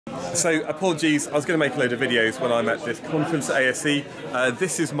So apologies, I was going to make a load of videos when I'm at this conference at ASE.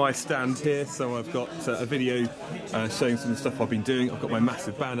 This is my stand here, so I've got a video showing some of the stuff I've been doing. I've got my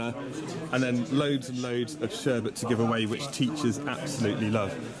massive banner, and then loads and loads of sherbet to give away, which teachers absolutely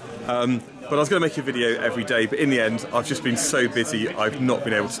love. But I was going to make a video every day, but in the end I've just been so busy I've not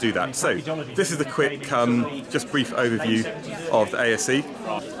been able to do that. So this is a quick, just brief overview of the ASE.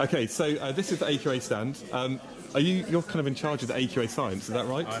 Okay, so this is the AQA stand. You're kind of in charge of the AQA Science, is that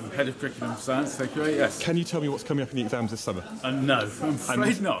right? I'm Head of Curriculum for Science, AQA, yes. Can you tell me what's coming up in the exams this summer? No, I'm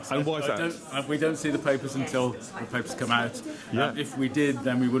afraid not. And why is that? We don't see the papers until the papers come out. Yeah. If we did,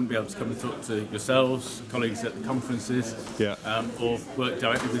 then we wouldn't be able to come and talk to yourselves, colleagues at the conferences, yeah. Or work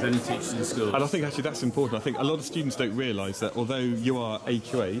directly with any teachers in schools. And I think actually that's important. I think a lot of students don't realise that although you are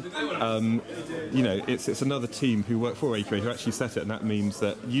AQA, you know, it's another team who work for AQA who actually set it, and that means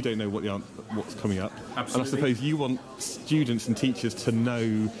that you don't know what's coming up. Absolutely. And I suppose you want students and teachers to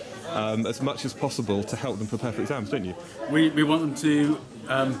know as much as possible to help them prepare for exams, don't you? We want them to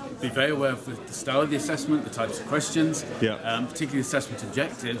be very aware of the style of the assessment, the types of questions, yeah. Particularly assessment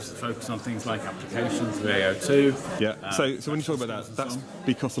objectives, focus on things like applications of AO2. Yeah, so when you talk about that, that's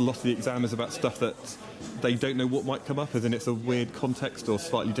because a lot of the exam is about stuff that they don't know what might come up, as in it's a weird context or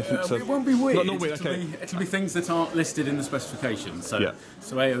slightly different. It won't be weird. Not weird, okay. It'll be things that aren't listed in the specifications. So, yeah.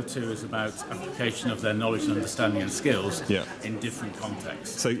 So AO2 is about application of their knowledge and understanding and skills, yeah. in different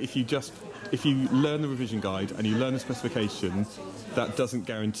contexts. So if you learn the revision guide and you learn the specification, that doesn't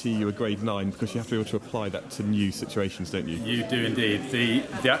guarantee you a grade 9 because you have to be able to apply that to new situations, don't you? You do indeed.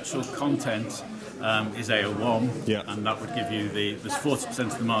 The actual content is AO1, yeah. And that would give you there's 40%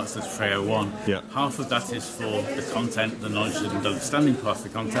 of the marks that's for AO1. Yeah. Half of that is for the content, the knowledge and understanding part of the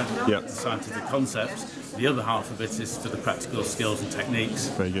content, yeah. The scientific concepts. The other half of it is for the practical skills and techniques.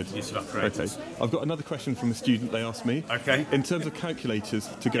 Very good. Use of apparatus. Okay. I've got another question from a student. They asked me. Okay. In terms of calculators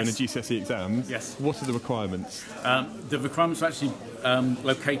to go in a GCSE exam, yes. What are the requirements? The requirements are actually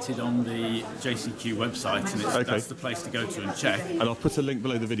located on the JCQ website, and that's the place to go to and check. And I'll put a link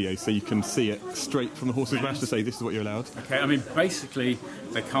below the video so you can see it straight from the horse's mouth to say this is what you're allowed. Okay, I mean basically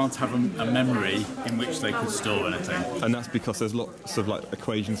they can't have a memory in which they could store anything. And that's because there's lots of like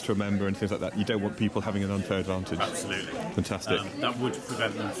equations to remember and things like that. You don't want people having an unfair advantage. Absolutely. Fantastic. That would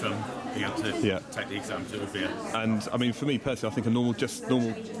prevent them from being able to take the exams. It would be And I mean, for me personally, I think a normal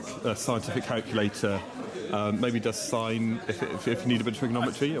scientific calculator maybe does sine if you need a bit of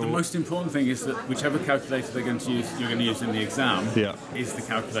trigonometry. The most important thing is that whichever calculator you're going to use in the exam is the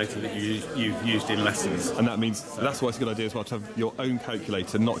calculator that you've used in lessons. And that means that's why it's a good idea as well to have your own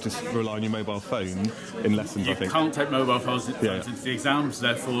calculator, not just rely on your mobile phone in lessons. I think you can't take mobile phones into the exams.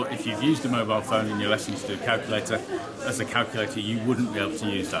 Therefore, if you've used a mobile phone in your lessons to do a calculator, as a calculator, you wouldn't be able to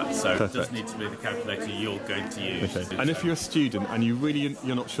use that. So Perfect. It does need to be the calculator you're going to use. Okay. And if you're a student and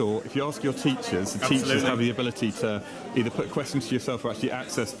you're not sure, if you ask your teachers, the teachers have the ability to either put questions to yourself or actually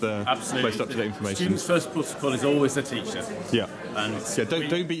access the most up-to-date information. Student's first protocol is always the teacher. Yeah. And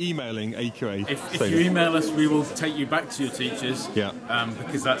don't be emailing AQA. If you email us, we will take you back to your teachers. Yeah.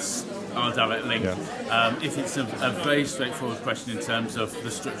 Because that's our direct link. Yeah. If it's a very straightforward question in terms of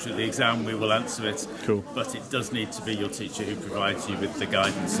the structure of the exam, we will answer it. Cool. But it does need to be your teacher who provides you with the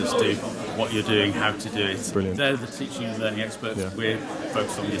guidance as to what you're doing, how to do it. Brilliant. They're the teaching and learning experts. Yeah. We're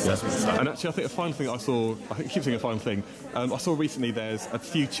focused on the assessment side. And actually, I think a final thing I keep saying a final thing. I saw recently there's a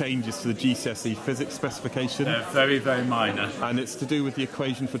few changes to the GCSE physics specification. They're very, very minor. And it's to do with the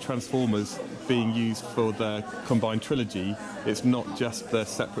equation for transformers being used for the combined trilogy. It's not just the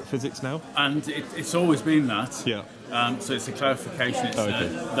separate physics now. And it's always been that. Yeah. So it's a clarification.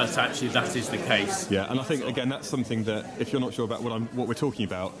 That is the case. Yeah, and I think again that's something that if you're not sure about what we're talking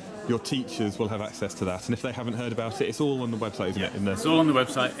about, your teachers will have access to that. And if they haven't heard about it, it's all on the website, isn't it? It's all on the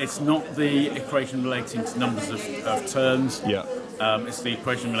website. It's not the equation relating to numbers of turns. Yeah. It's the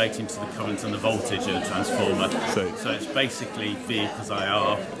equation relating to the current and the voltage of the transformer. So it's basically V equals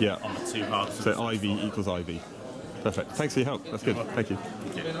IR on the two halves. So IV equals IV. Perfect. Thanks for your help. That's good. Thank you.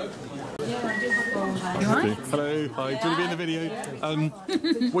 Hello. Hi. Do you want to be in the video?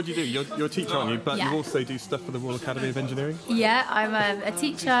 What do you do? You're a teacher, aren't you? But you also do stuff for the Royal Academy of Engineering? Yeah, I'm a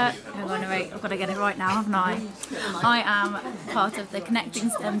teacher. I've got to get it right now, haven't I? I am part of the Connecting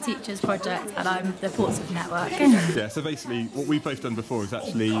STEM Teachers project, and I'm the Portsmouth Network. Yeah, so basically what we've both done before is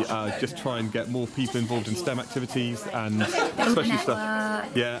actually just try and get more people involved in STEM activities and especially stuff.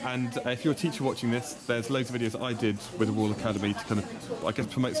 Yeah, and if you're a teacher watching this, there's loads of videos that I did with the Royal Academy to kind of, I guess,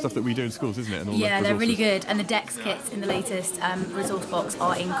 promote stuff that we do in schools, isn't it? And all they're really good, and the DEX kits in the latest resource box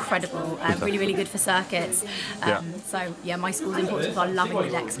are incredible. Really, really good for circuits. So yeah, my schools in Portsmouth are loving the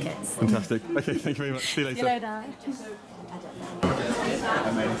DEX kits. Fantastic. Okay, thank you very much. See you later. See you later.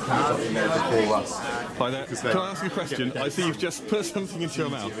 Hi there. Can I ask you a question? I see you've just put something into your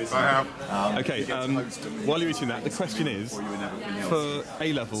mouth. I have. Okay, while you're eating that, the question is, for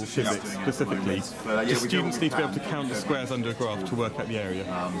A Level physics specifically, do students need to be able to count the squares under a graph to work out the area?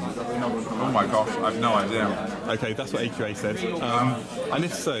 Oh my gosh, I've no idea. Okay, that's what AQA said. And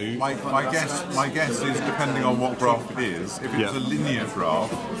if so... My guess is, depending on what graph it is, if it's a linear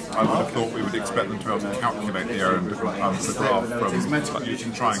graph, I would have thought we would expect them to be able to calculate the area under the graph from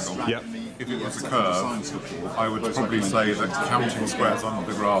using triangle. Yep. If it was a curve, I would probably say that counting squares under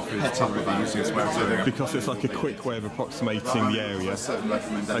the graph is probably the easiest way of doing it. Because it's like a quick way of approximating the area.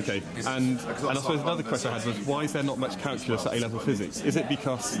 Okay, and I suppose another question I had was, why is there not much calculus at A-level physics? Is it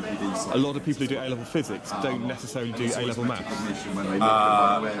because a lot of people who do A-level physics don't necessarily do A-level maths?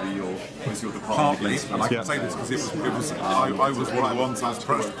 Partly, and I can say this because I was one of the ones that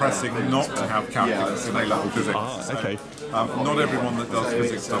was pressing not to have calculus in A-level physics. Ah, okay. Not everyone that does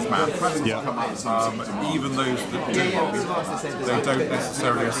physics does maths. Yeah. Even those that do, they don't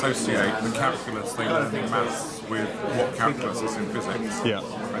necessarily associate the calculus they learn in maths with what calculus is in physics. Yeah.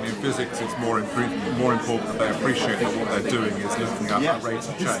 And in physics, it's more important that they appreciate that what they're doing is looking at a rate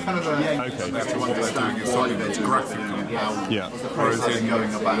of change. Okay. And therefore, what they're doing is something that's graphical. Yeah. Whereas in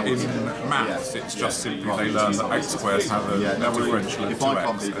maths, it's just simply they learn that x squares have a differential of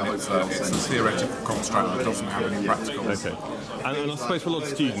 2x, and it's a theoretical construct that doesn't have any practical. Okay. And I suppose for a lot of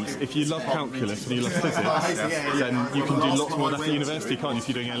students, if you love calculus and you love physics, then you can do lots more of that at university, can't you? If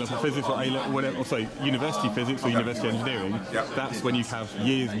you're doing A-level physics or A-level, whatever, or sorry, university physics or university engineering, that's when you have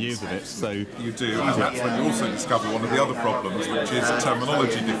years and years of it. So you do, and that's when you also discover one of the other problems, which is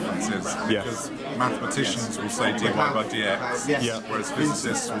terminology differences. Because mathematicians will say dy by dx, whereas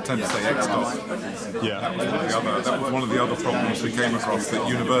physicists will tend to say x dot. That was one of the other problems we came across, that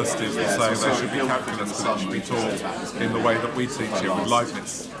universities will say there should be calculus, but it should be taught in the way that we teach it with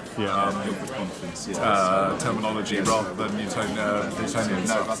Leibniz terminology rather than Newtonian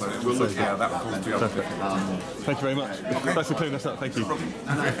stuff. So that caused the other difficulty. Thank you very much. Thanks for clearing us up. Thank you.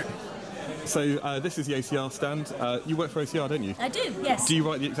 So this is the OCR stand. You work for OCR, don't you? I do, yes. Do you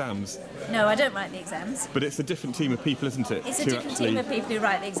write the exams? No, I don't write the exams. But it's a different team of people, isn't it? It's a different team of people who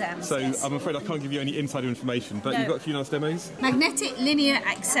write the exams. So I'm afraid I can't give you any insider information, but you've got a few nice demos. Magnetic linear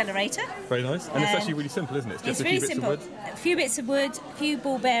accelerator. Very nice. And it's actually really simple, isn't it? It's just a few bits of wood. A few bits of wood, a few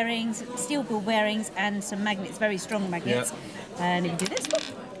ball bearings, steel ball bearings, and some magnets, very strong magnets. And if you do this,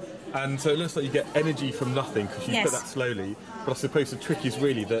 and so it looks like you get energy from nothing because you put that slowly. But I suppose the trick is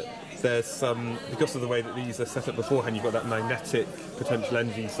really that there's some, because of the way that these are set up beforehand, you've got that magnetic potential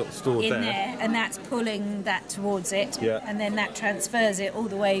energy sort of stored in there, and that's pulling that towards it, and then that transfers it all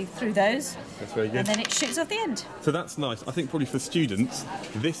the way through those. That's very good. And then it shoots off the end. So that's nice. I think probably for students,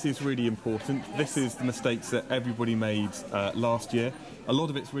 this is really important. This is the mistakes that everybody made last year. A lot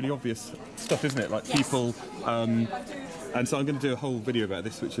of it's really obvious stuff, isn't it? Like people. And so I'm going to do a whole video about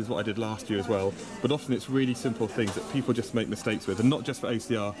this, which is what I did last year as well. But often it's really simple things that people just make mistakes with, and not just for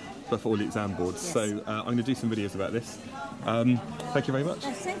OCR, but for all the exam boards. So I'm going to do some videos about this. Thank you very much.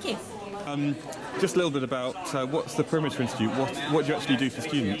 Thank you. Just a little bit about what's the Perimeter Institute, what do you actually do for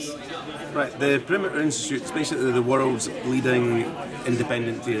students? Right, the Perimeter Institute is basically the world's leading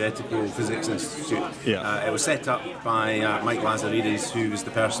independent theoretical physics institute. It was set up by Mike Lazaridis, who was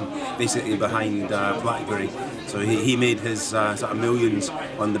the person basically behind BlackBerry. So he made his sort of millions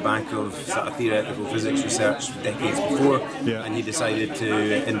on the back of sort of theoretical physics research decades before, and he decided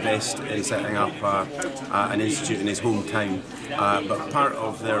to invest in setting up an institute in his hometown. But part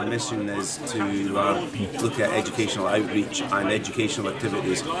of their mission is to look at educational outreach and educational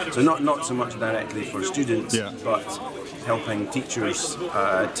activities. So not so much directly for students, but helping teachers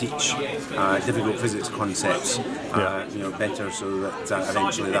teach difficult physics concepts better, so that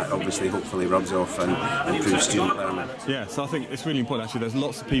eventually that obviously hopefully rubs off and improves student learning. Yeah, so I think it's really important actually. There's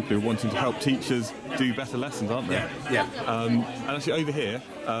lots of people who are wanting to help teachers do better lessons, aren't there? And actually over here,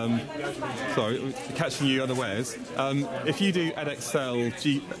 sorry, catching you unawares, if you do Edexcel,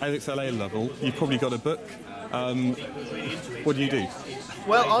 Edexcel A Level, you've probably got a book. What do you do?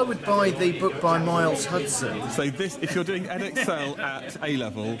 Well, I would buy the book by Miles Hudson. So this, if you're doing Edexcel at A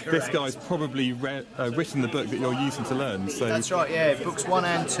Level, this guy's probably written the book that you're using to learn. So that's right, yeah. Books 1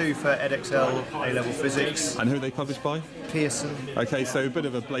 and 2 for Edexcel A Level Physics. And who are they published by? Pearson. Okay, so a bit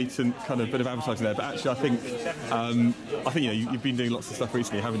of a blatant kind of bit of advertising there, but actually I think you've been doing lots of stuff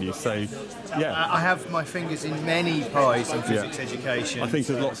recently, haven't you? So yeah, I have my fingers in many pies in physics education. I think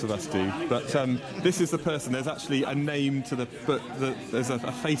there's lots of us do, but this is the person. there's actually a name to the book. There's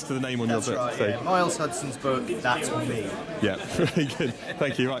a face to the name on your book. Right, so. yeah. Miles Hudson's book, that's me. Yeah, very good.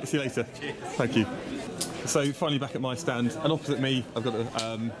 Thank you. Right, see you later. Thank you. So finally back at my stand, and opposite me I've got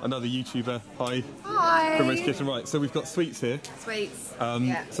another YouTuber. Hi. Hi. Primrose Kitten. Right, so we've got sweets here. Sweets.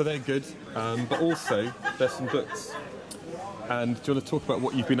 So they're good, but also there's some books. And do you want to talk about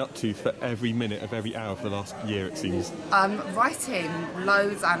what you've been up to for every minute of every hour for the last year, it seems? Writing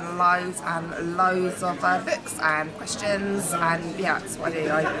loads and loads and loads of books and questions, and yeah, that's what I do.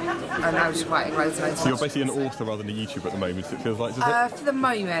 I'm now just writing loads and loads. So you're basically an author rather than a YouTuber at the moment, it feels like, does it? For the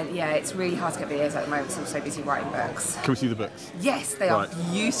moment, yeah, it's really hard to get videos at the moment, so I'm so busy writing books. Can we see the books? Yes, they are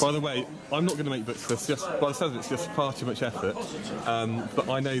beautiful. By the way, I'm not going to make books. By the sounds of it, it's just far too much effort. But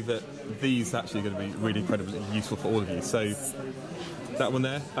I know that these are actually going to be really incredibly useful for all of you. So that one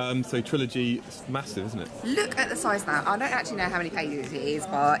there. So trilogy, it's massive, isn't it? Look at the size now. I don't actually know how many pages it is,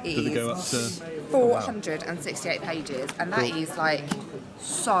 but it Does it go up to 468 pages, and that is like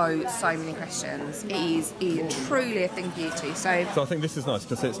so many questions. It is truly a thing of beauty. So I think this is nice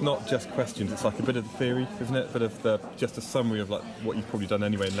because it's not just questions. It's like a bit of the theory, isn't it? A bit of just a summary of like what you've probably done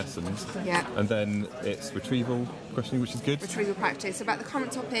anyway in lessons. Yeah. And then it's retrieval questioning, which is good. Retrieval practice about the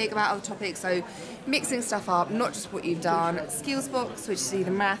current topic, about other topics. So mixing stuff up, not just what you've done. Skills box, which is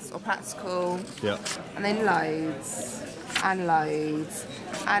either maths or practical. Yeah. And then loads and loads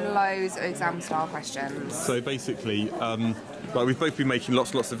and loads of exam style questions. So basically, like we've both been making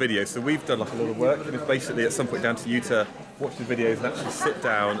lots and lots of videos, so we've done like a lot of work, and it's basically at some point down to you to watch the videos and actually sit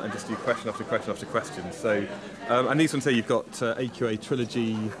down and just do question after question after question. So, and these ones here, you've got AQA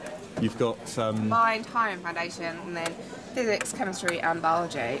trilogy, you've got Mind, Higher and Foundation, and then physics, chemistry and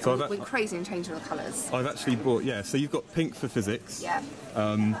biology. So we're crazy and changing all the colours. I've actually bought, so you've got pink for physics, Yeah.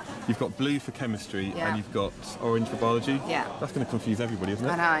 You've got blue for chemistry, Yeah. and you've got orange for biology. Yeah. That's going to confuse everybody, isn't it?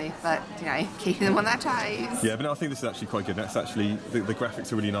 I know, but you know, keeping them on their toes. Yeah, but no, I think this is actually quite good. That's actually, the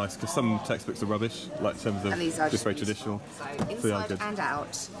graphics are really nice, because some textbooks are rubbish, like in terms of And these are just very traditional. So they are inside good. and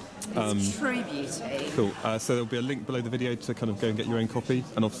out. It's true beauty. Cool. So there'll be a link below the video to kind of go and get your own copy,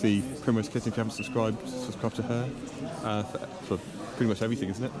 and obviously Primrose Kitten, if you haven't subscribed, subscribe to her for pretty much everything,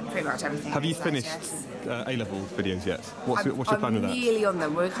 isn't it? Pretty much everything. Have you Yes. finished A Level videos yet? What's your plan with that? I'm nearly on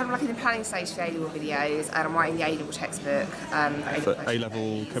them. We're kind of like in the planning stage for the A Level videos, and I'm writing the A Level textbook. So A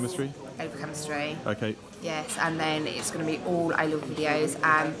Level chemistry? A Level chemistry. Okay. Yes, and then it's going to be all A Level videos,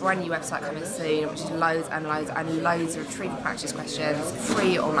 and brand new website coming soon, which is loads and loads and loads of retrieval practice questions,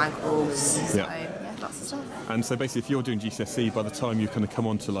 free online course. So, yeah, lots of stuff. And so basically, if you're doing GCSE, by the time you kind of come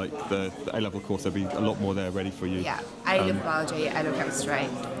on to like the A Level course, there'll be a lot more there ready for you. Yeah, A Level biology, A Level chemistry.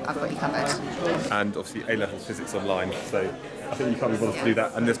 I've got you covered. And obviously A Level physics online. So I think you can't be bothered to do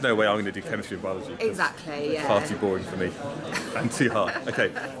that, and there's no way I'm going to do chemistry and biology. Exactly, yeah. Far too boring for me, and too hard.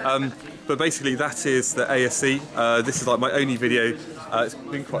 Okay, but basically that is the ASE. This is like my only video. It's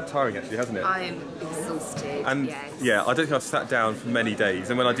been quite tiring actually, hasn't it? I am exhausted, And yes. yeah, I don't think I've sat down for many days,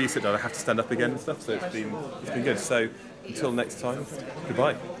 and when I do sit down, I have to stand up again and stuff. So it's been good. So until next time,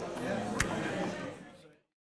 goodbye.